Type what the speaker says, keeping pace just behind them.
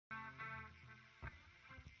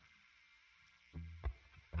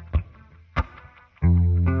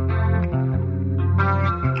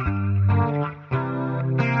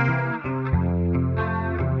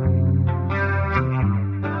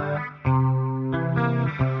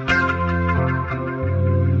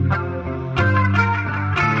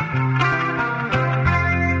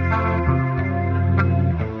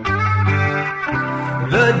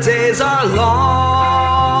days are long,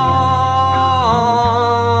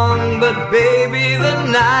 but baby, the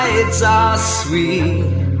nights are sweet.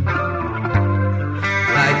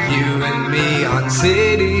 Like you and me on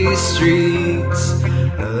city streets,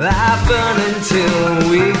 laughing until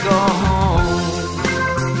we go home.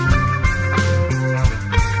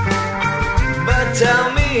 But tell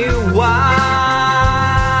me why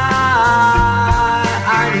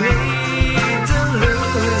I need to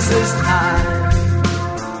lose this time.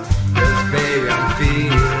 'Cause baby, I'm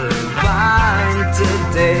feeling fine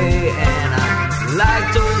today, and I like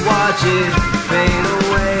to watch it fade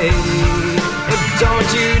away. Don't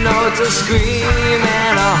you know to scream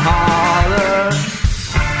and a holler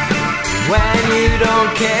when you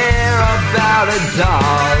don't care about a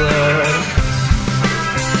dollar?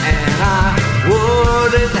 And I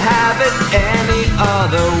wouldn't have it any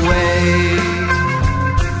other way.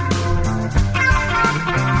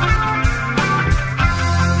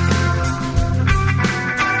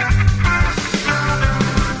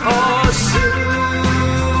 Oh, soon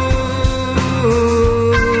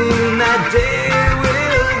that day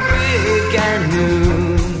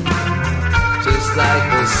like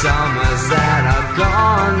the summers that are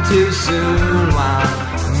gone too soon, while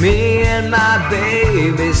me and my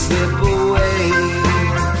baby slip away.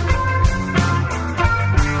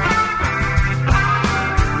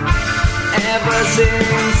 Ever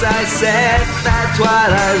since I set that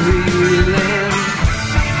twilight reeling,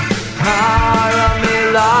 part of me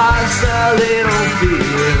lost a little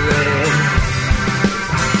feeling,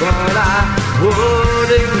 but I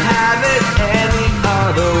wouldn't have it any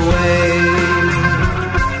other way.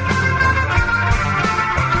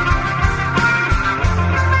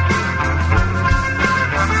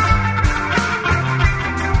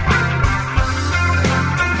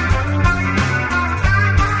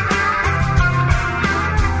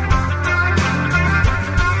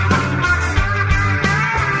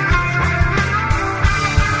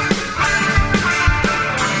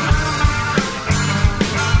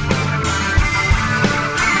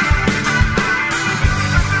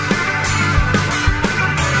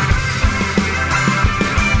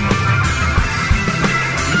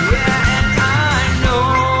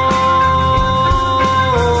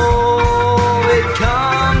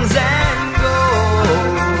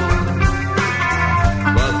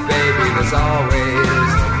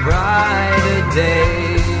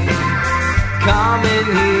 Coming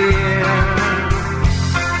here,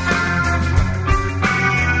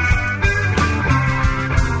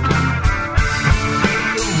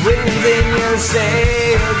 the wind in your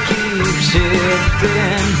sail keeps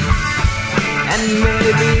shifting, and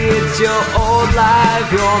maybe it's your old life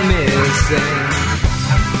you're missing,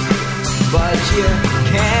 but you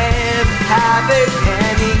can't have it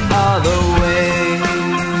any other way.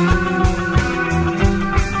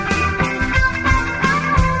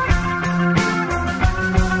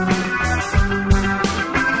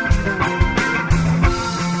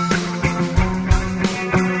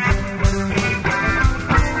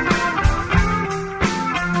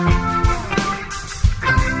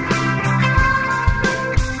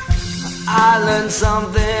 I learned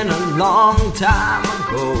something a long time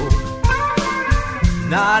ago.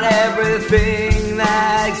 Not everything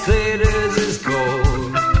that glitters is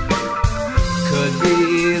gold. Could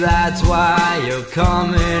be that's why you're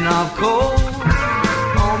coming off cold.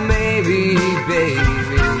 Or maybe,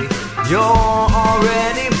 baby, you're